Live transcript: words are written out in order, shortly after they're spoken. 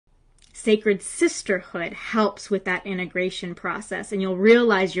sacred sisterhood helps with that integration process. And you'll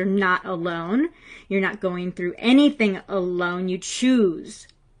realize you're not alone. You're not going through anything alone. You choose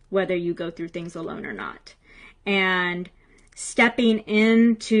whether you go through things alone or not. And stepping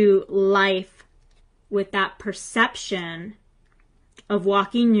into life with that perception of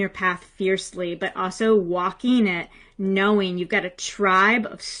walking your path fiercely, but also walking it knowing you've got a tribe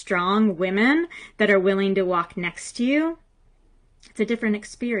of strong women that are willing to walk next to you. It's a different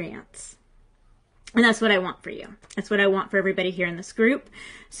experience. And that's what I want for you. That's what I want for everybody here in this group.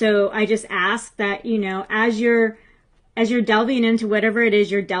 So I just ask that, you know, as you're delving into whatever it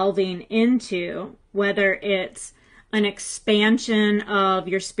is you're delving into, whether it's an expansion of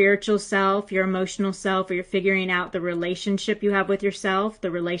your spiritual self, your emotional self, or you're figuring out the relationship you have with yourself,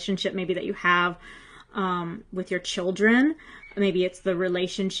 the relationship maybe that you have with your children, maybe it's the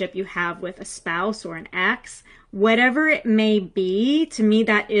relationship you have with a spouse or an ex, whatever it may be, to me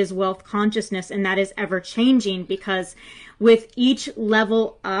that is wealth consciousness, and that is ever changing, because with each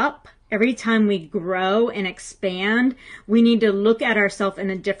level up, every time we grow and expand, we need to look at ourselves in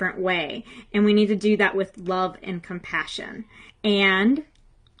a different way. And we need to do that with love and compassion and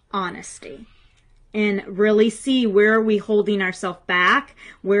honesty. And really see, where are we holding ourselves back?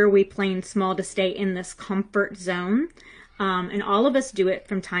 Where are we playing small to stay in this comfort zone? And all of us do it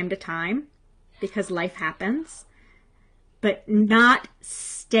from time to time because life happens. But not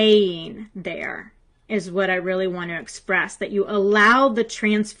staying there is what I really want to express, that you allow the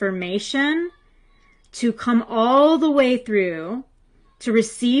transformation to come all the way through, to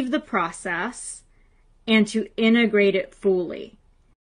receive the process, and to integrate it fully.